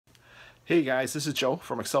Hey guys, this is Joe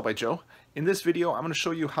from Excel by Joe. In this video, I'm going to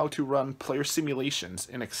show you how to run player simulations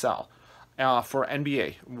in Excel for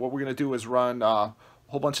NBA. What we're going to do is run a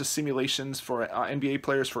whole bunch of simulations for NBA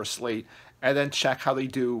players for a slate, and then check how they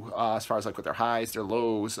do as far as like with their highs, their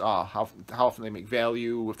lows, how often they make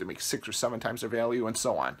value, if they make 6 or 7 times their value, and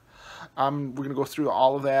so on. We're going to go through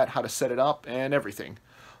all of that, how to set it up, and everything.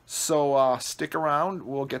 So stick around.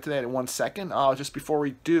 We'll get to that in 1 second. Just before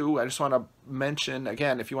we do, I just want to mention,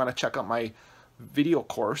 again, if you want to check out my video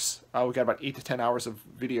course, we've got about 8 to 10 hours of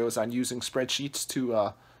videos on using spreadsheets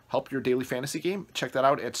to help your daily fantasy game. Check that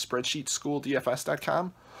out at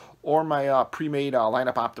spreadsheetsschooldfs.com or my pre-made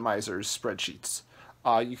lineup optimizers spreadsheets.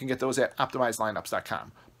 You can get those at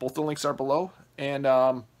optimizedlineups.com. Both the links are below, and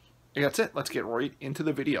that's it. Let's get right into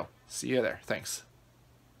the video. See you there. Thanks.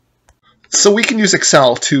 So we can use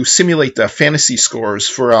Excel to simulate the fantasy scores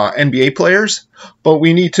for NBA players, but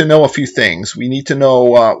we need to know a few things. We need to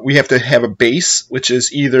know we have to have a base, which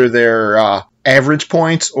is either their average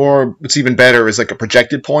points, or what's even better is like a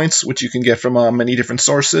projected points, which you can get from many different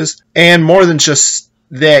sources. And more than just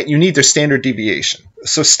that, you need their standard deviation.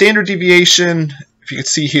 So standard deviation, if you can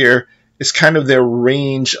see here, is kind of their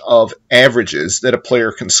range of averages that a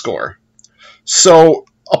player can score. So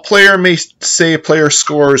a player may say a player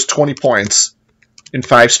scores 20 points in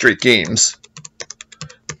 5 straight games.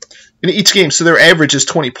 In each game, so their average is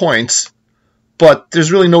 20 points, but there's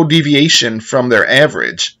really no deviation from their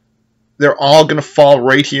average. They're all going to fall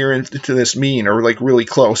right here into this mean, or like really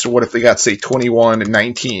close. Or what if they got, say, 21 and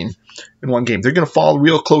 19 in one game? They're going to fall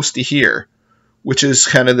real close to here, which is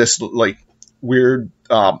kind of this like weird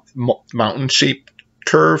mountain-shaped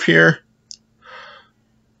curve here.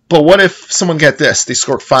 But what if someone got this? They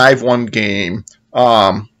scored 5 one game,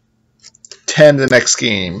 10 the next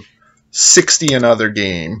game, 60 another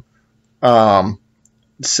game,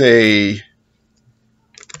 say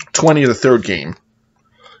 20 the third game,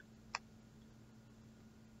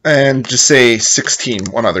 and just say 16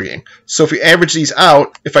 one other game. So if we average these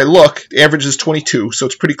out, if I look, the average is 22, so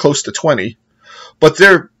it's pretty close to 20. But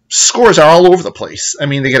their scores are all over the place. I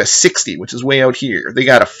mean, they got a 60, which is way out here. They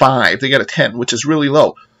got a 5. They got a 10, which is really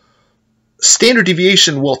low. Standard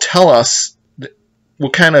deviation will tell us,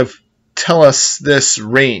 this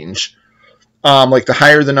range. Like the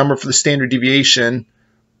higher the number for the standard deviation,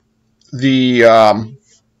 the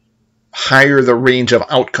higher the range of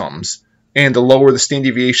outcomes. And the lower the standard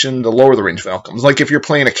deviation, the lower the range of outcomes. Like if you're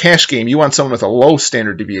playing a cash game, you want someone with a low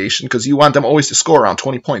standard deviation because you want them always to score around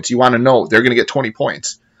 20 points. You want to know they're going to get 20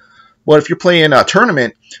 points. But if you're playing a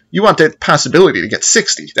tournament, you want that possibility to get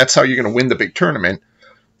 60. That's how you're going to win the big tournament.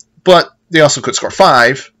 But they also could score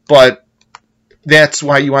 5, but that's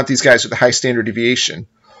why you want these guys with a high standard deviation.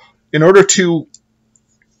 In order to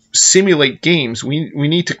simulate games, we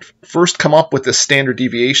need to first come up with the standard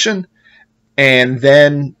deviation, and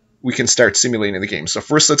then we can start simulating the game. So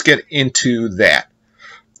first, let's get into that.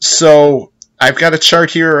 So I've got a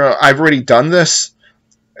chart here. I've already done this,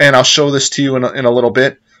 and I'll show this to you in a little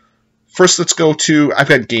bit. First, let's go to, I've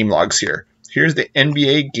got game logs here. Here's the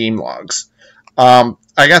NBA game logs.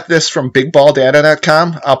 I got this from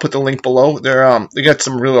BigBallData.com. I'll put the link below. They got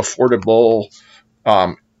some real affordable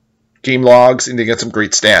game logs, and they got some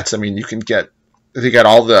great stats. I mean, they got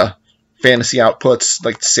all the fantasy outputs,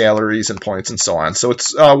 like salaries and points and so on. So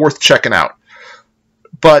it's worth checking out.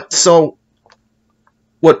 But so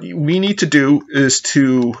what we need to do is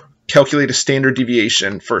to calculate a standard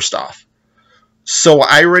deviation first off. So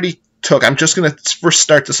I'm just going to first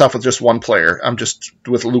start this off with just one player. I'm just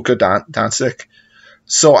with Luka Doncic.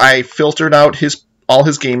 So I filtered out all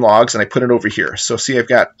his game logs, and I put it over here. So see, I've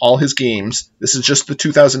got all his games. This is just the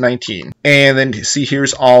 2019. And then see,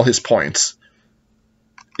 here's all his points.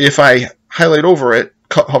 If I highlight over it,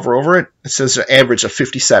 hover over it, it says an average of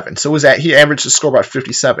 57. So he averaged a score about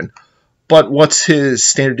 57. But what's his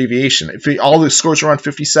standard deviation? If all the scores are around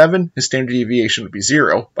 57, his standard deviation would be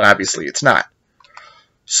 0, but obviously it's not.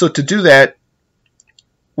 So to do that,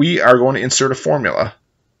 we are going to insert a formula.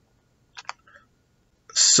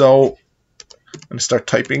 So I'm going to start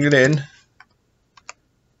typing it in.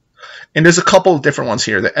 And there's a couple of different ones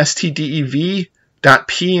here, the STDEV.P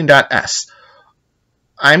and .S.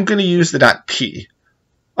 I'm going to use the .P.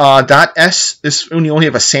 .S is when you only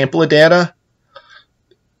have a sample of data.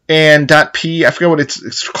 And .P, I forget what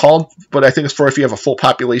it's called, but I think it's for if you have a full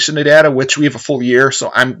population of data, which we have a full year,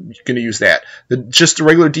 so I'm going to use that. Just the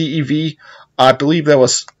regular DEV, I believe that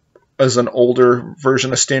was an older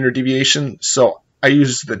version of standard deviation, so I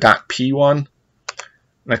use the .P one,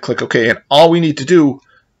 and I click OK, and all we need to do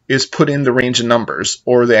is put in the range of numbers,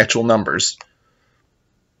 or the actual numbers.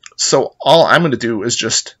 So all I'm going to do is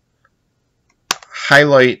just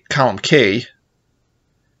highlight column K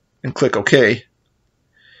and click OK.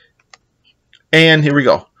 And here we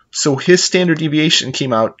go. So his standard deviation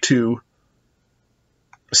came out to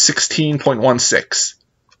 16.16.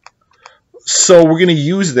 So we're going to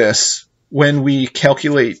use this when we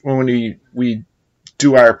calculate, when we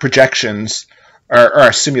do our projections,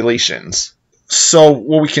 our simulations. So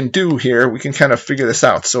what we can do here, we can kind of figure this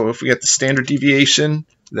out. So if we get the standard deviation,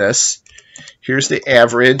 here's the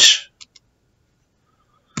average.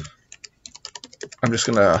 I'm just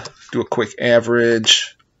going to do a quick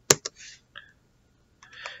average.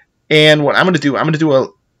 And what I'm going to do a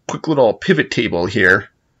quick little pivot table here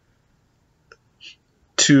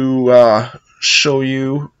to show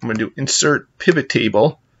you. I'm going to do insert pivot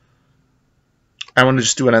table. I want to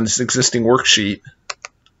just do it on this existing worksheet.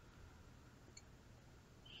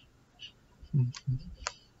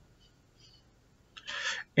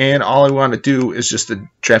 And all I want to do is just the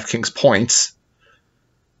DraftKings points.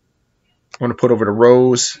 I want to put over to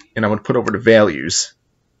rows, and I want to put over to values.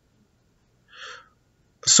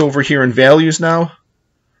 So over here in values now,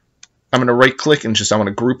 I'm going to right click and I want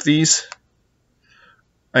to group these.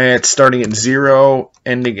 And it's starting at 0,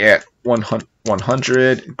 ending at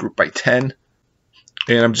 100, group by 10.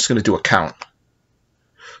 And I'm just going to do a count.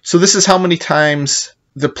 So this is how many times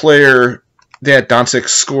the player that Doncic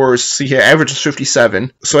scores. See here, average is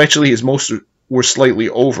 57. So actually his most were slightly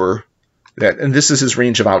over that. And this is his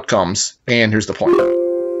range of outcomes. And here's the point.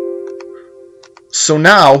 So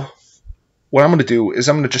now what I'm going to do is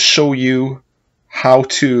I'm going to just show you how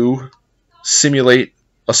to simulate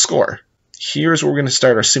a score. Here's where we're going to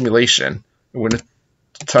start our simulation. We're going to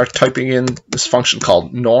start typing in this function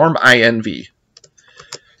called NORMINV.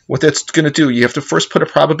 What that's going to do, you have to first put a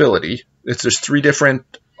probability. There's 3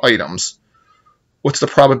 different items. What's the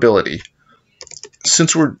probability?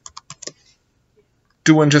 Since we're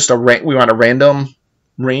doing just we want a random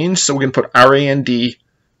range, so we're going to put RAND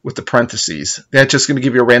with the parentheses. That's just going to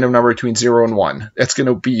give you a random number between 0 and 1. That's going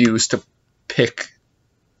to be used to pick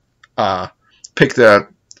the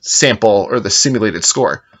sample or the simulated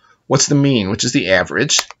score. What's the mean, which is the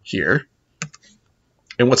average here?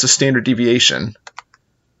 And what's the standard deviation?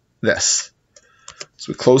 This.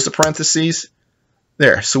 So we close the parentheses.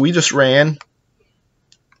 There. So we just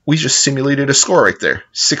simulated a score right there.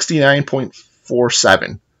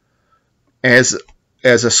 69.47 as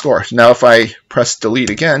a score. Now if I press delete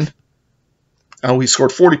again, we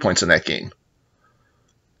scored 40 points in that game.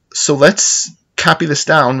 So let's copy this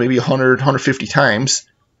down maybe 100, 150 times.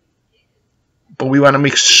 But we want to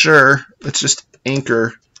make sure, let's just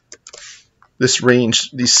anchor this range,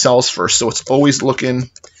 these cells first. So it's always looking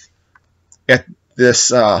at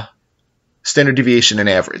this standard deviation and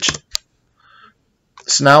average.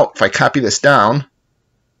 So now if I copy this down,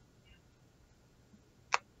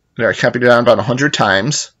 there, I copied it down about 100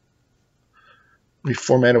 times. Let me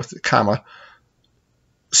format it with the comma.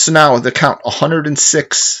 So now the count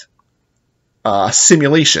 106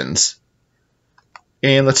 simulations.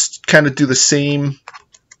 And let's kind of do the same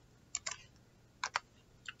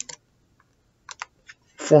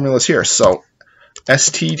formulas here. So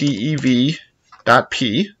STDEV.P,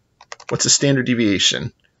 what's the standard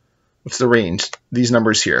deviation? What's the range? These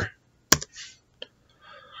numbers here.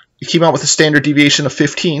 You came out with a standard deviation of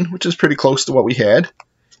 15, which is pretty close to what we had.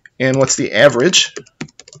 And what's the average?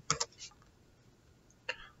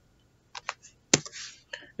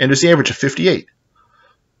 And there's the average of 58.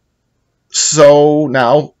 So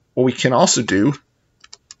now what we can also do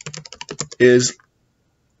is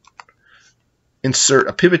insert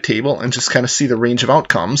a pivot table and just kind of see the range of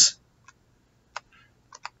outcomes.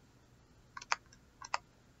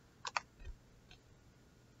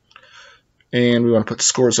 And we want to put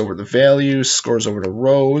scores over the values, scores over the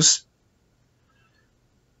rows.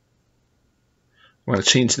 We want to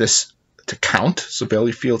change this to count. So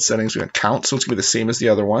value field settings, we want count, so it's going to be the same as the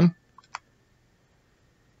other one.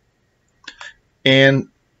 And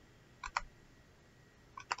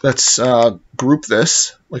let's group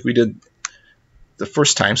this like we did the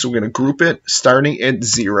first time. So we're going to group it starting at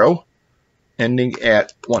 0, ending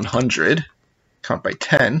at 100, count by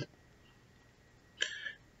 10.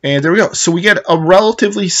 And there we go. So we get a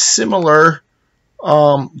relatively similar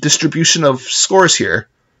distribution of scores here.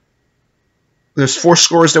 There's 4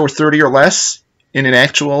 scores that were 30 or less. In an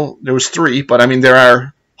actual, there was 3, but I mean there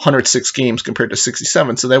are 106 games compared to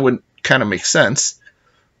 67, so that would kind of make sense.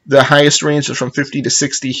 The highest range is from 50 to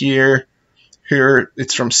 60 here. Here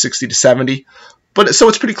it's from 60 to 70. But so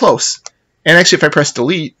it's pretty close. And actually if I press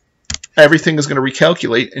delete, everything is going to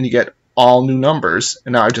recalculate and you get all new numbers.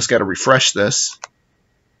 And now I've just got to refresh this.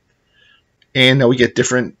 And now we get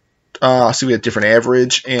different so we had different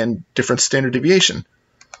average and different standard deviation.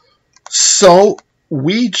 So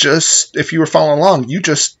we just, if you were following along, you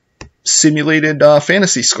just simulated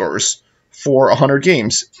fantasy scores for 100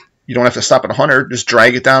 games. You don't have to stop at 100, just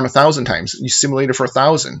drag it down 1,000 times. You simulate it for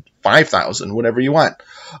 1,000, 5,000, whatever you want.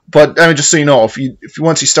 But I mean, just so you know, if you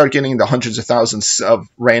once you start getting the hundreds of thousands of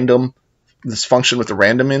random, this function with the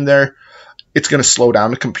random in there, it's going to slow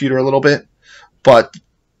down the computer a little bit. But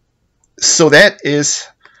so that is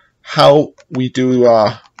how we do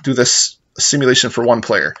this simulation for one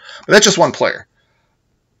player. But that's just one player.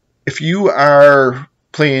 If you are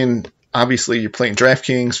playing, obviously you're playing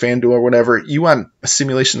DraftKings, FanDuel, or whatever, you want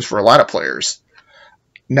simulations for a lot of players.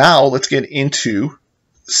 Now let's get into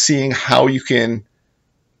seeing how you can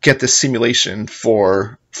get this simulation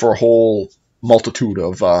for a whole multitude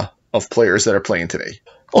of players that are playing today.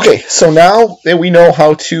 Okay, so now that we know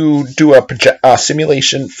how to do a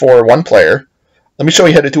simulation for one player, let me show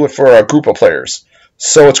you how to do it for a group of players.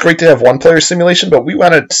 So it's great to have one player simulation, but we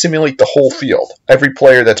want to simulate the whole field, every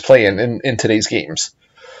player that's playing in today's games.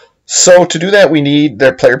 So to do that, we need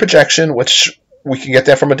their player projection, which we can get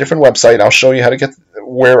that from a different website. I'll show you how to get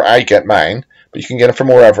where I get mine, but you can get it from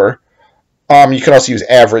wherever. You can also use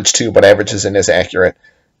average too, but average isn't as accurate.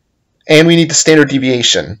 And we need the standard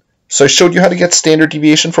deviation. So I showed you how to get standard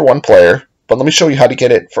deviation for one player, but let me show you how to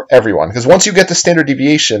get it for everyone. Because once you get the standard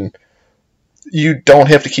deviation, you don't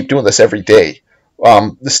have to keep doing this every day.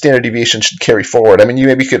 The standard deviation should carry forward. I mean, you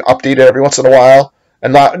maybe could update it every once in a while.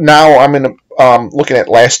 And now I'm looking at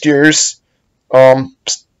last year's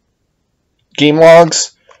game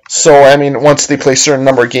logs. So, I mean, once they play a certain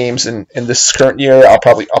number of games in this current year, I'll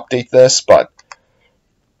probably update this. But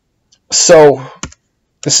so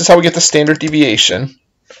this is how we get the standard deviation.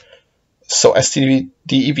 So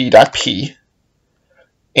STDEV.P.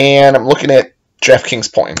 And I'm looking at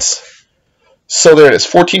DraftKings points. So there it is.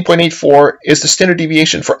 14.84 is the standard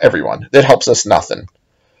deviation for everyone. That helps us nothing.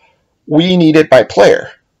 We need it by player.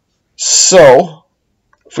 So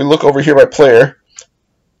if we look over here by player,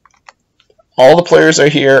 all the players are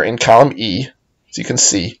here in column E, as you can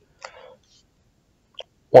see.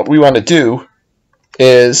 What we want to do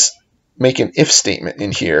is make an if statement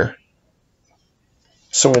in here.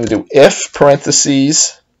 So we're going to do if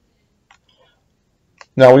parentheses.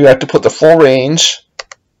 Now we have to put the full range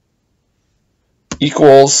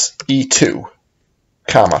equals E2,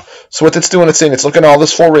 comma. So what it's doing, it's saying it's looking at all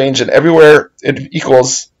this full range, and everywhere it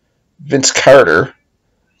equals Vince Carter,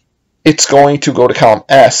 it's going to go to column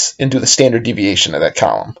S and do the standard deviation of that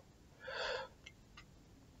column.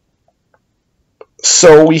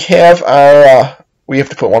 So we have our, we have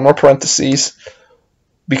to put one more parentheses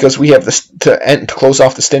because we have this to close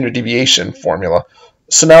off the standard deviation formula.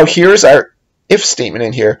 So now here's our if statement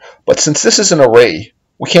in here, but since this is an array,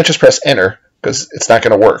 we can't just press enter because it's not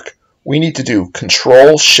going to work. We need to do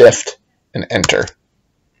Control, Shift, and Enter.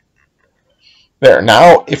 There.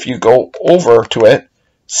 Now, if you go over to it,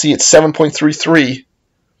 see it's 7.33.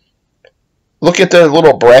 Look at the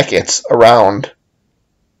little brackets around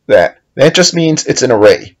that. That just means it's an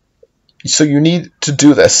array. So you need to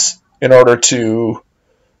do this in order to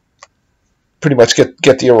pretty much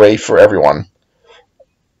get the array for everyone.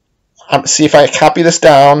 See if I copy this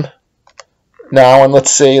down now, and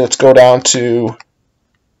let's go down to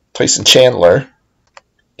Tyson Chandler,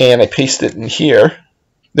 and I paste it in here.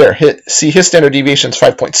 There, see his standard deviation is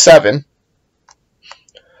 5.7,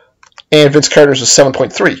 and Vince Carter's was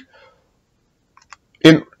 7.3.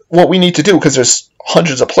 And what we need to do, because there's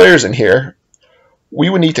hundreds of players in here, we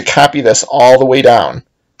would need to copy this all the way down.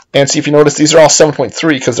 And see if you notice these are all 7.3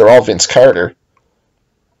 because they're all Vince Carter.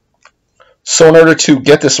 So in order to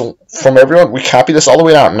get this from everyone, we copy this all the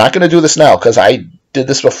way down. I'm not going to do this now because I did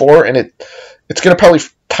this before, and it's going to probably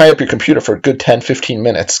tie up your computer for a good 10-15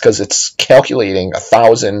 minutes because it's calculating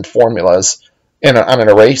 1,000 formulas on an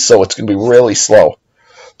array, so it's going to be really slow.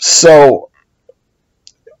 So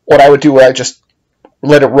what I would do, I just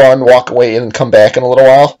let it run, walk away, and come back in a little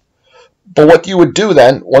while. But what you would do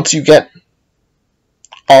then, once you get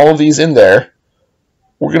all of these in there,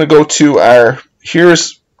 we're going to go to our,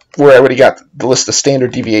 here's where I already got the list of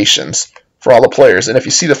standard deviations for all the players. And if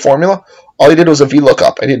you see the formula, all I did was a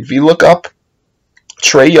VLOOKUP. I did VLOOKUP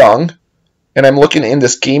Trey Young, and I'm looking in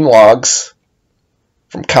this game logs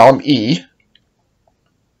from column E.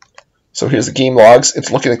 So here's the game logs.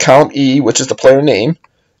 It's looking at column E, which is the player name.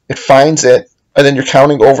 It finds it, and then you're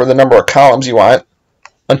counting over the number of columns you want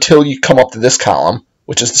until you come up to this column,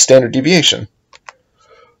 which is the standard deviation.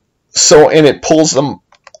 So, and it pulls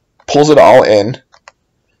it all in.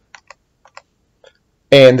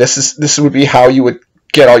 And this would be how you would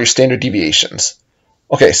get all your standard deviations.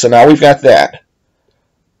 Okay, so now we've got that.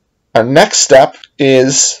 Our next step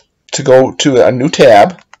is to go to a new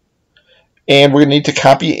tab, and we're going to need to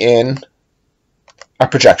copy in our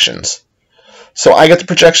projections. So I get the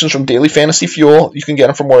projections from Daily Fantasy Fuel. You can get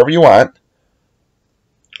them from wherever you want.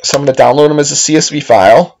 So I'm going to download them as a CSV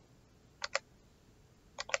file.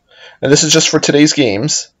 And this is just for today's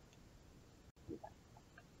games.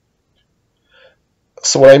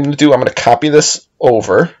 So what I'm going to do, I'm going to copy this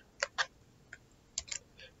over.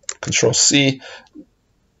 Control C,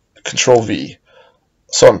 Control V.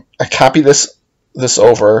 So I copy this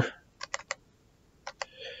over.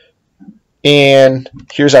 And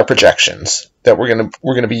here's our projections that we're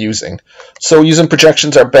gonna be using. So using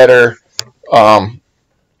projections are better than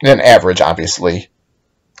average, obviously.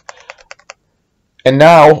 And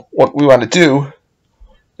now what we want to do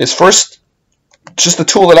is first, just the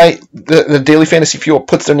tool that the Daily Fantasy Fuel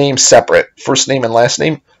puts their names separate, first name and last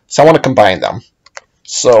name. So I want to combine them.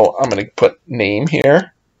 So I'm going to put name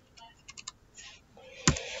here.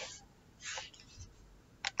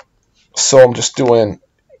 So I'm just doing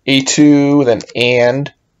A2, then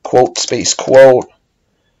and, quote, space, quote,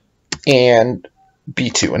 and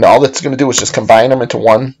B2. And all that's going to do is just combine them into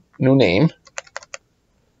one new name.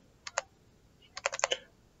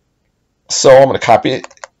 So I'm going to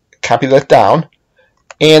copy that down.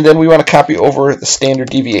 And then we want to copy over the standard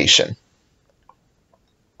deviation.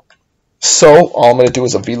 So all I'm going to do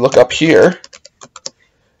is a VLOOKUP here.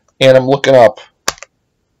 And I'm looking up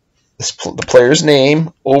the player's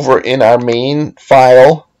name over in our main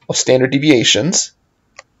file of standard deviations,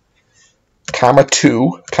 comma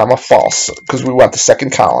 2, comma false, because we want the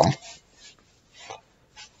second column.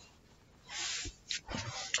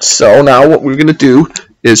 So now what we're going to do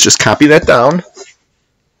is just copy that down.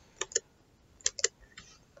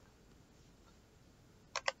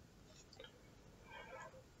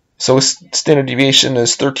 So standard deviation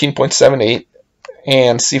is 13.78,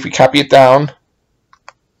 and see if we copy it down.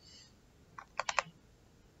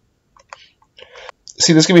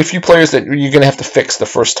 See, there's going to be a few players that you're going to have to fix the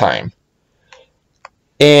first time.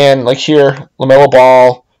 And like here, LaMelo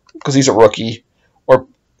Ball, because he's a rookie.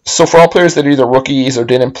 So for all players that are either rookies or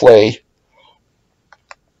didn't play,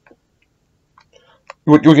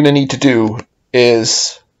 what you're going to need to do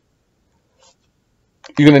is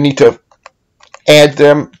you're going to need to add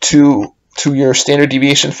them to your standard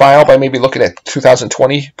deviation file by maybe looking at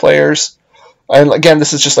 2020 players. And again,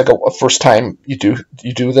 this is just like a first time you do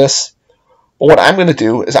this. But what I'm going to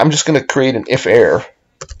do is I'm just going to create an if error.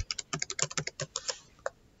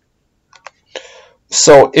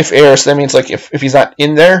 So if error, so that means like if he's not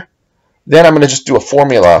in there, then I'm going to just do a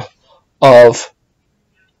formula of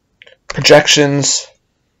projections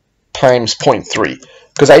times 0.3.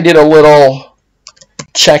 Because I did a little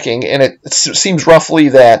checking, and it seems roughly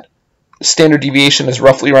that standard deviation is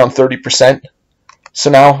roughly around 30%.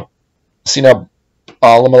 So now, see now,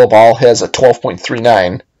 LaMelo Ball has a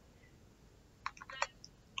 12.39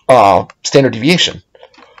 standard deviation.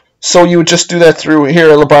 So you would just do that through here.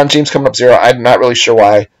 LeBron James coming up 0. I'm not really sure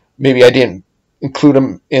why. Maybe I didn't include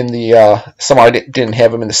him in the somehow I didn't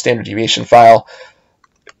have him in the standard deviation file.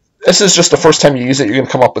 This is just the first time you use it. You're going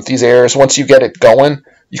to come up with these errors. Once you get it going,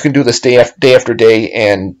 you can do this day after day,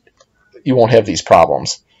 and you won't have these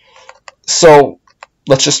problems. So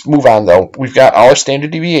let's just move on, though. We've got our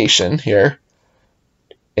standard deviation here.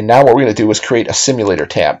 And now what we're going to do is create a simulator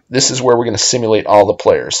tab. This is where we're going to simulate all the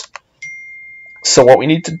players. So what we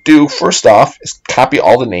need to do first off is copy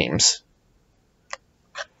all the names.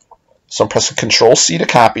 So I'm pressing Control C to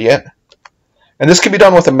copy it. And this can be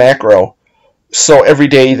done with a macro. So every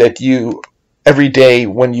day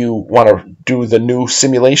when you want to do the new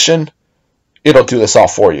simulation, it'll do this all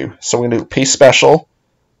for you. So we're going to do paste special,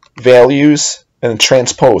 values, and then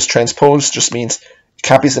transpose. Transpose just means it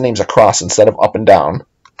copies the names across instead of up and down.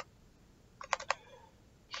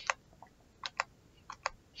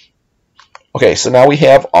 Okay, so now we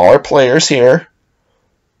have all our players here,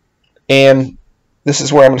 and this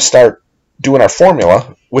is where I'm going to start doing our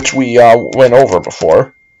formula, which we went over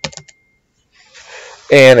before.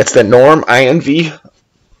 And it's the NORMINV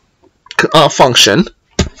function,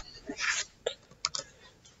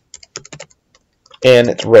 and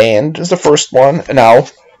it's rand is the first one. And now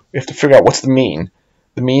we have to figure out what's the mean.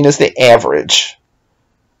 The mean is the average.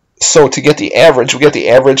 So to get the average, we get the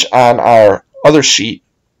average on our other sheet,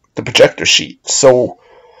 the projector sheet. So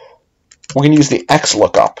we're going to use the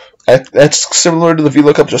XLOOKUP. That's similar to the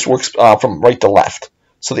VLOOKUP, just works from right to left.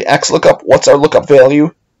 So the XLOOKUP, what's our lookup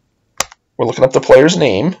value? We're looking up the player's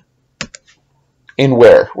name. In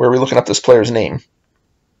where? Where are we looking up this player's name?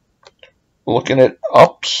 We're looking it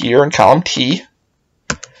up here in column T.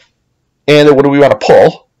 And then what do we want to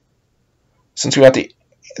pull? Since we want the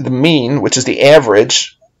the mean, which is the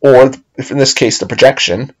average, or if in this case the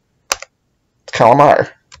projection, it's column R.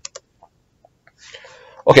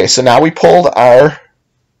 Okay, so now we pulled our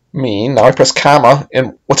mean. Now I press comma,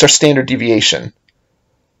 and what's our standard deviation?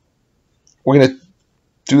 We're going to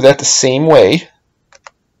do that the same way.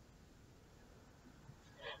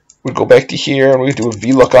 We'd go back to here, and we do a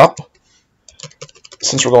VLOOKUP.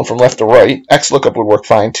 Since we're going from left to right, XLOOKUP would work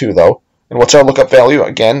fine too, though. And what's our lookup value?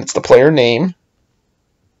 Again, it's the player name,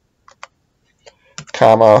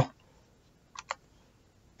 comma,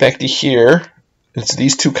 back to here, it's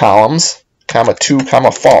these two columns, comma 2,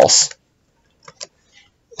 comma false.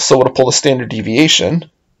 So we'll pull the standard deviation.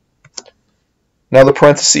 Now the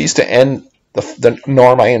parentheses to end the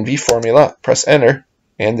NORMINV formula, press enter,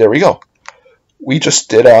 and there we go. We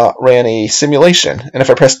just ran a simulation, and if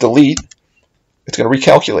I press delete, it's going to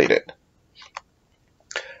recalculate it.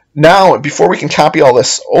 Now, before we can copy all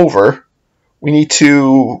this over, we need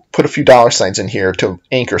to put a few $ in here to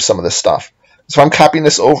anchor some of this stuff. So if I'm copying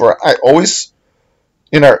this over, I always,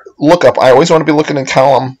 in our lookup, I always want to be looking in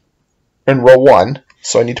row 1,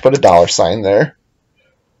 so I need to put a $ there.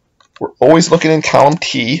 We're always looking in column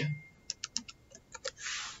T,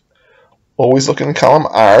 always looking in column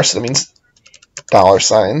R, so that means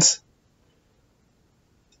 $.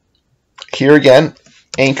 Here again,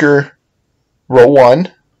 anchor row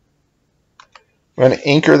 1. We're going to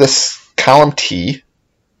anchor this column T,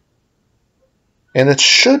 and it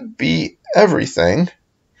should be everything.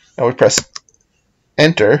 Now we press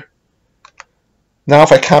enter. Now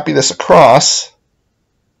if I copy this across,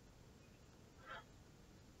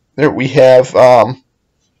 there we have,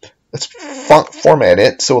 let's format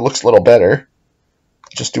it so it looks a little better.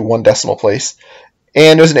 Just do 1 decimal place.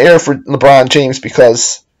 And there's an error for LeBron James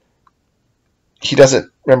because he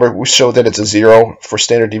doesn't, remember we showed that it's a 0 for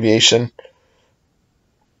standard deviation.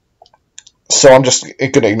 So I'm just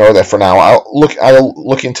going to ignore that for now. I'll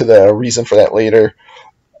look into the reason for that later.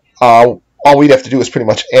 All we'd have to do is pretty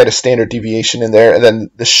much add a standard deviation in there, and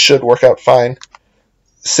then this should work out fine.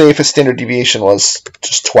 Say if his standard deviation was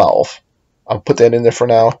just 12. I'll put that in there for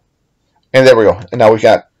now. And there we go. And now we've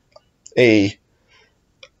got a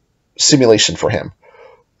simulation for him.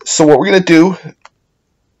 So what we're going to do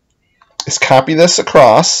is copy this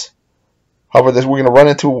across. However, we're going to run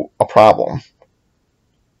into a problem.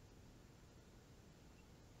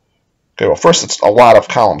 Okay, well, first it's a lot of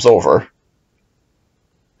columns over.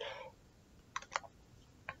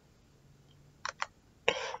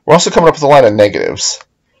 We're also coming up with a lot of negatives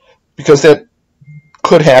because that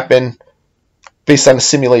could happen based on the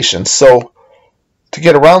simulation. So to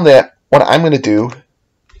get around that, what I'm going to do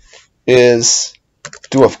is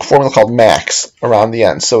do a formula called max around the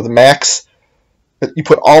end. So the max, you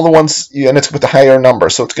put all the ones, and it's with the higher number.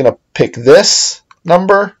 So it's going to pick this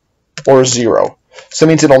number or 0. So it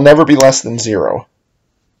means it'll never be less than 0.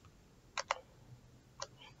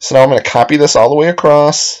 So now I'm going to copy this all the way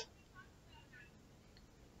across.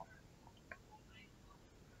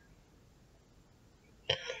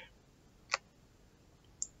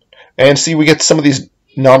 And see, we get some of these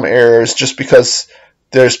num errors just because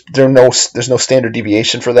there's no standard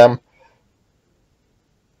deviation for them.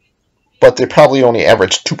 But they probably only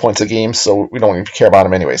average 2 points a game, so we don't even care about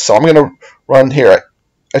them anyway. So I'm going to run here.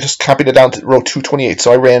 I just copied it down to row 228.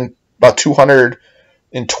 So I ran about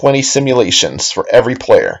 220 simulations for every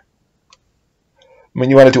player. I mean,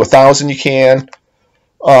 you want to do 1,000, you can.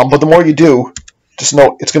 But the more you do, just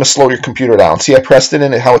know it's going to slow your computer down. See, I pressed it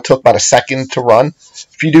in and how it took about a second to run.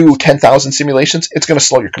 If you do 10,000 simulations, it's going to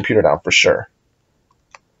slow your computer down for sure.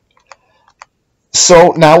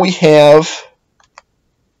 So now we have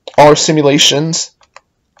all our simulations,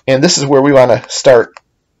 and this is where we want to start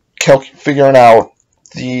figuring out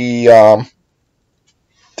the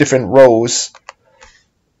different rows,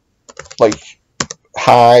 like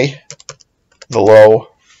high, the low,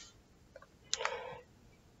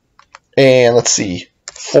 and let's see,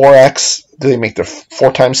 4x, do they make their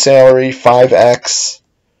 4 times salary, 5x,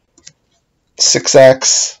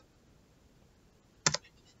 6x,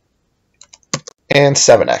 and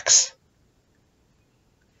 7x.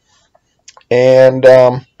 And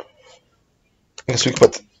I guess we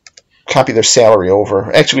could copy their salary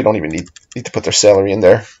over. Actually, we don't even need to put their salary in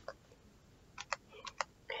there.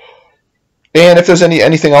 And if there's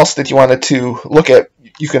anything else that you wanted to look at,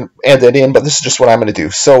 you can add that in, but this is just what I'm going to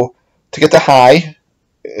do. So to get the high,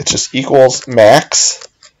 it's just equals max.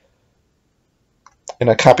 And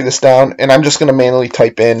I copy this down, and I'm just going to manually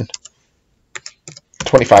type in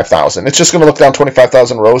 25,000. It's just going to look down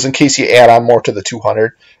 25,000 rows in case you add on more to the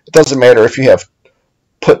 200. It doesn't matter if you have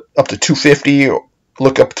put up to 250 or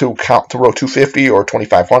look up to count to row 250 or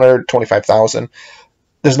 2,500, 25,000.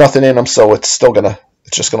 there's nothing in them, so it's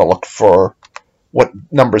just gonna look for what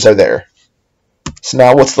numbers are there. So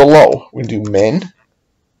now what's the low? We're gonna do min. I'm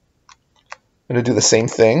gonna do the same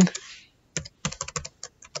thing.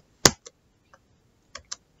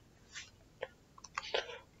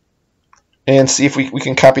 And see if we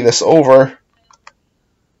can copy this over.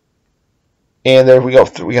 And there we go.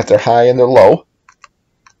 We got their high and their low.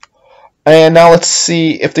 And now let's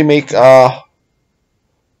see if they make 4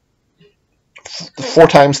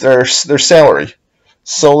 times their salary.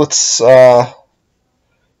 So let's to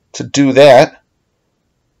do that.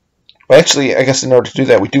 Well, actually, I guess in order to do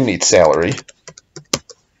that, we do need salary.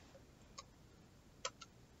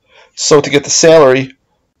 So to get the salary,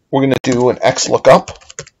 we're going to do an X lookup,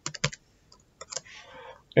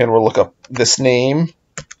 and we'll look up this name,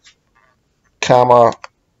 comma,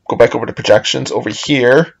 go back over to projections over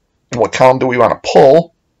here. And what column do we want to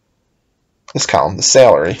pull? This column, the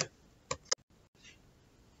salary.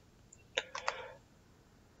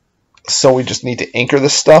 So we just need to anchor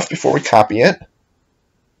this stuff before we copy it.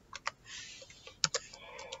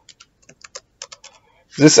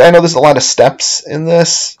 I know there's a lot of steps in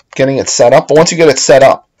this, getting it set up, but once you get it set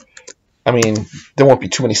up, I mean, there won't be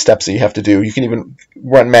too many steps that you have to do. You can even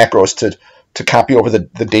run macros to copy over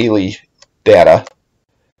the daily data.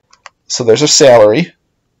 So there's our salary.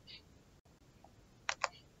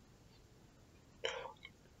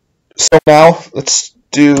 So now let's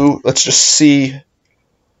just see.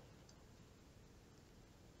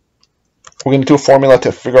 We're going to do a formula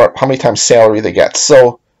to figure out how many times salary they get.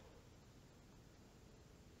 So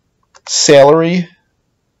salary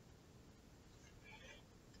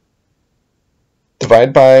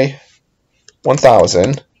divided by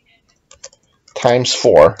 1,000 times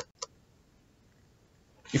 4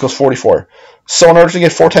 equals 44. So in order to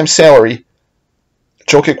get 4 times salary,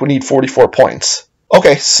 Joe Kick would need 44 points.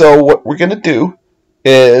 Okay, so what we're going to do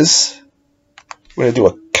is we're going to do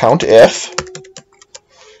a count if,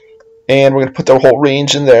 and we're going to put the whole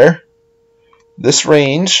range in there. This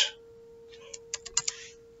range,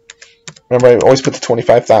 remember I always put the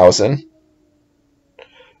 25,000.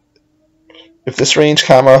 If this range,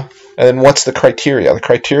 comma, and then what's the criteria? The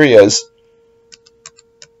criteria is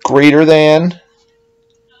greater than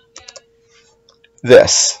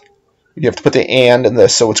this. You have to put the and in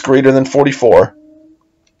this, so it's greater than 44.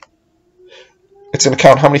 It's going to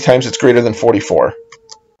count how many times it's greater than 44.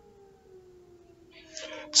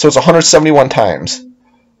 So it's 171 times,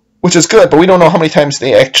 which is good, but we don't know how many times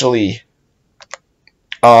they actually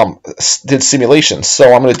did simulations.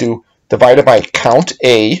 So I'm going to do divided by count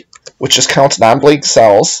A, which just counts non-blank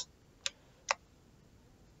cells.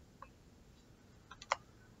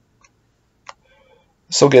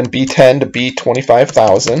 So again, B10 to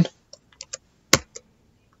B25,000.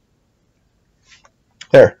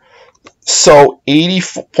 There. So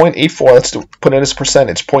 80.84, let's put it as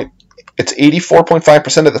percentage. It's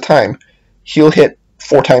 84.5% of the time he'll hit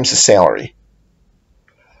 4 times his salary.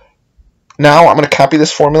 Now I'm going to copy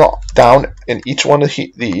this formula down in each one of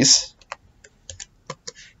these.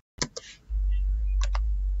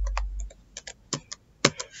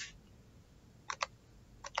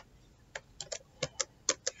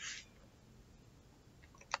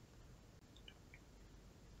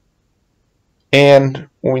 And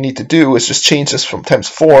what we need to do is just change this from times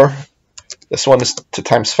 4. This one is to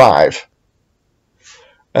times 5.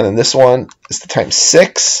 And then this one is to times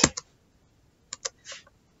 6.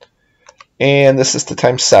 And this is to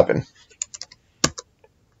times 7.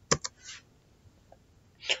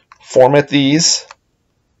 Format these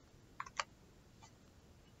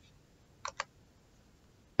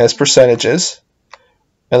as percentages.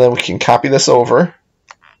 And then we can copy this over.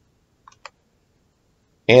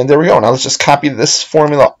 And there we go. Now let's just copy this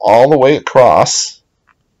formula all the way across.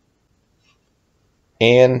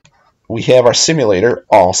 And we have our simulator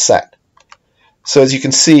all set. So as you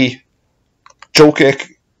can see, Joe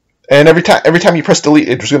Kick, and every time you press delete,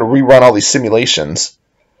 it's going to rerun all these simulations.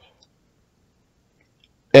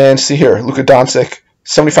 And see here, Luka Doncic,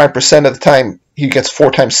 75% of the time he gets 4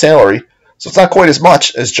 times salary. So it's not quite as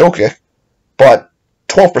much as Joe Kick, but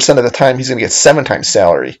 12% of the time he's going to get 7 times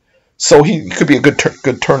salary. So he could be a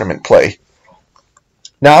good tournament play.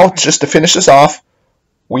 Now, just to finish this off,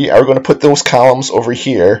 we are going to put those columns over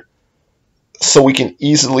here so we can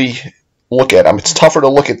easily look at them. It's tougher to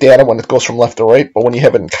look at data when it goes from left to right, but when you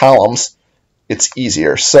have it in columns, it's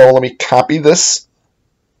easier. So let me copy these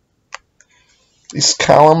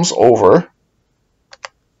columns over,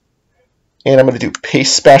 and I'm going to do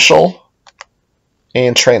paste special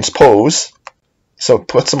and transpose, so it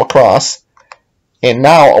puts them across. And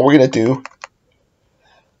now all we're going to do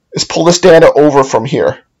is pull this data over from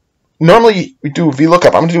here. normally we do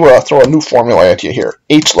VLOOKUP. I'm going to throw a new formula at you here.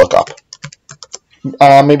 HLOOKUP.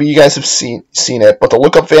 Maybe you guys have seen it, but the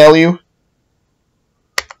lookup value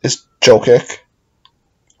is Jokic.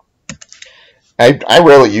 I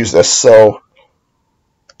rarely use this, so.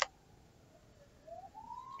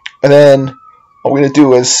 And then what we're going to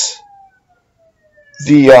do is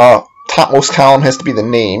the topmost column has to be the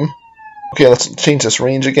name. Okay, let's change this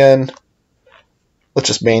range again. Let's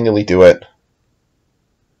just manually do it.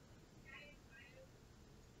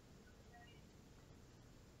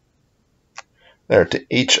 There, to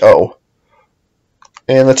HO.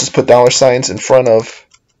 And let's just put $signs in front of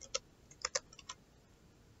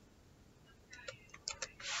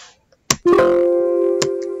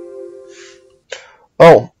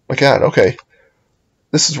oh my god, okay.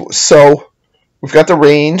 This is so we've got the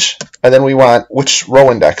range, and then we want which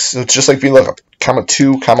row index. So it's just like VLOOKUP, comma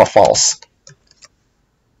 2, comma false.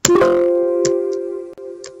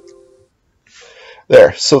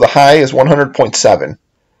 There, so the high is 100.7.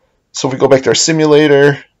 So if we go back to our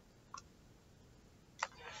simulator,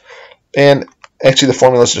 and actually the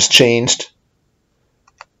formula's just changed.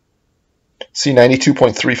 See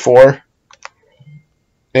 92.34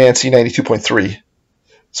 and see 92.3.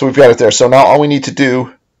 So we've got it there. So now all we need to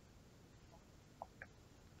do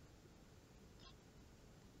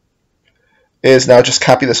is now just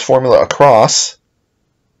copy this formula across.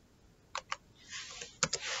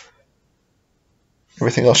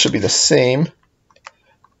 Everything else should be the same.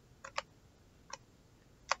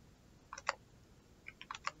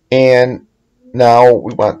 And now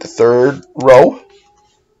we want the third row.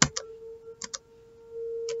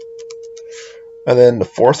 And then the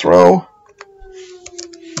fourth row.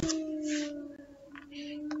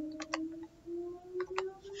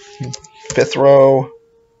 Fifth row.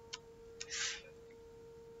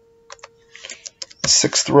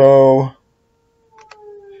 Sixth row.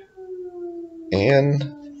 And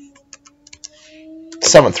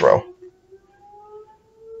seventh row.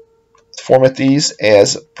 Format these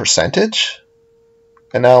as percentage,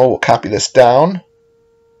 and now we'll copy this down.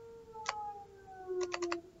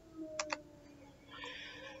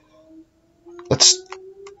 Let's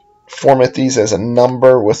format these as a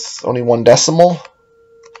number with only 1 decimal,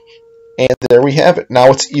 and there we have it.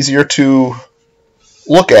 Now it's easier to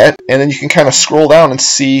look at, and then you can kind of scroll down and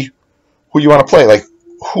see who you want to play. Like,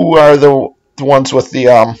 who are the ones with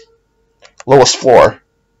the lowest floor?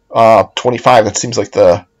 25. That seems like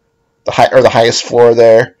the highest floor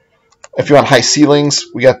there. If you want high ceilings,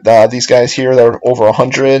 we got these guys here that are over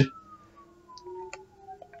 100.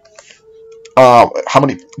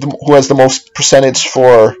 Who has the most percentage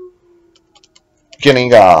for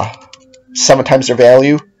getting 7 times their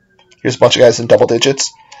value? Here's a bunch of guys in double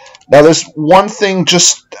digits. Now there's one thing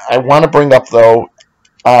just I want to bring up though,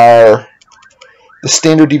 are the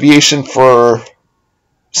standard deviation for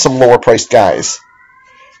some lower priced guys.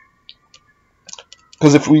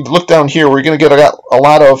 Because if we look down here, we're going to get a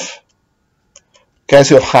lot of guys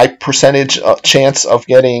who have high percentage chance of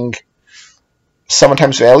getting 7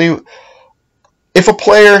 times value. If a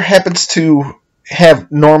player happens to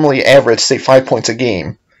have normally average, say 5 points a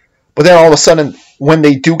game, but then all of a sudden, when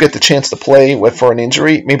they do get the chance to play for an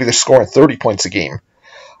injury, maybe they're scoring 30 points a game.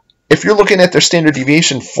 If you're looking at their standard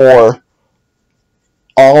deviation for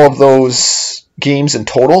all of those games in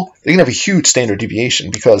total, they're going to have a huge standard deviation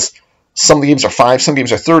because some of the games are 5, some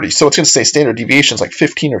games are 30. So it's going to say standard deviation is like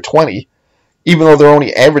 15 or 20, even though they're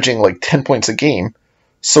only averaging like 10 points a game.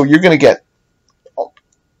 So you're going to get...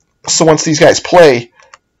 So once these guys play,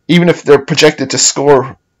 even if they're projected to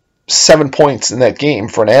score 7 points in that game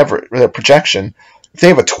for an average projection, if they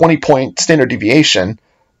have a 20-point standard deviation,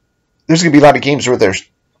 there's going to be a lot of games where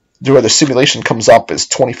the simulation comes up as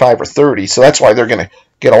 25 or 30. So that's why they're going to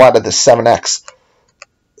get a lot of this 7x.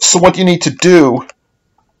 So what you need to do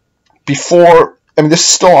before, I mean, this is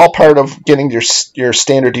still all part of getting your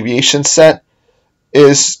standard deviation set,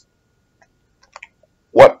 is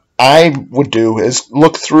what I would do is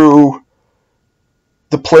look through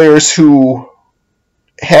the players who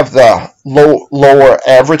have the lower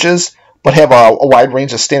averages but have a wide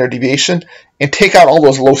range of standard deviation, and take out all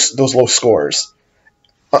those low scores,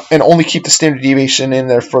 and only keep the standard deviation in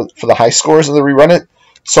there for the high scores, and then rerun it.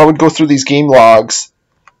 So I would go through these game logs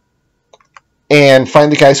and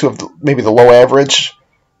find the guys who have maybe the low average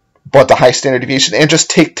but the high standard deviation, and just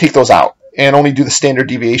take those out and only do the standard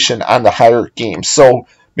deviation on the higher games. So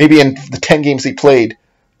maybe in the 10 games they played,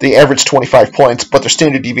 they averaged 25 points, but their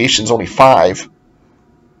standard deviation is only 5.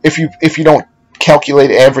 If you don't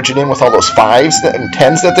calculate averaging in with all those 5s and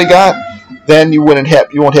 10s that they got, then you won't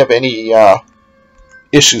have any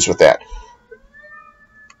issues with that.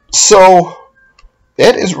 So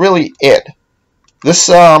that is really it. This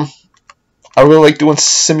I really like doing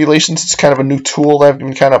simulations. It's kind of a new tool that I've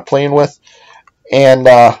been kind of playing with, and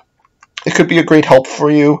it could be a great help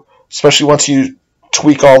for you, especially once you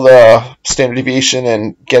tweak all the standard deviation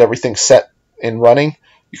and get everything set and running.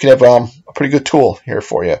 You can have a pretty good tool here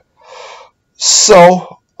for you.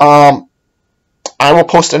 So I will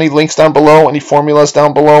post any links down below, any formulas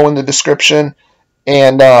down below in the description,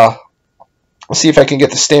 and I'll see if I can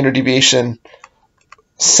get the standard deviation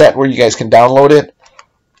set where you guys can download it,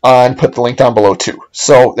 and put the link down below too.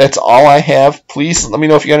 So that's all I have. Please let me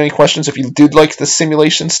know if you got any questions. If you did like the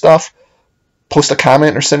simulation stuff, post a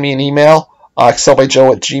comment or send me an email,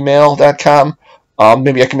 excelbyjoe@gmail.com.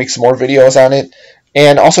 Maybe I can make some more videos on it.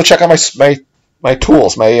 And also check out my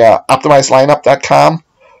tools, my optimizelineup.com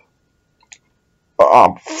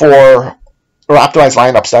or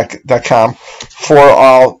optimizelineups.com for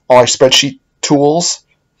all our spreadsheet tools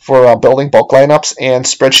for building bulk lineups, and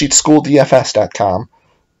spreadsheetsschooldfs.com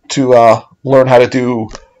to learn how to do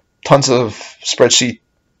tons of spreadsheet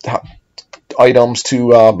items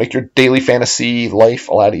to make your daily fantasy life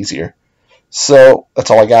a lot easier. So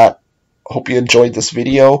that's all I got. Hope you enjoyed this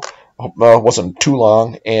video. Hope it wasn't too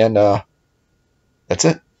long, and that's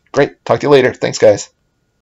it. Great. Talk to you later. Thanks, guys.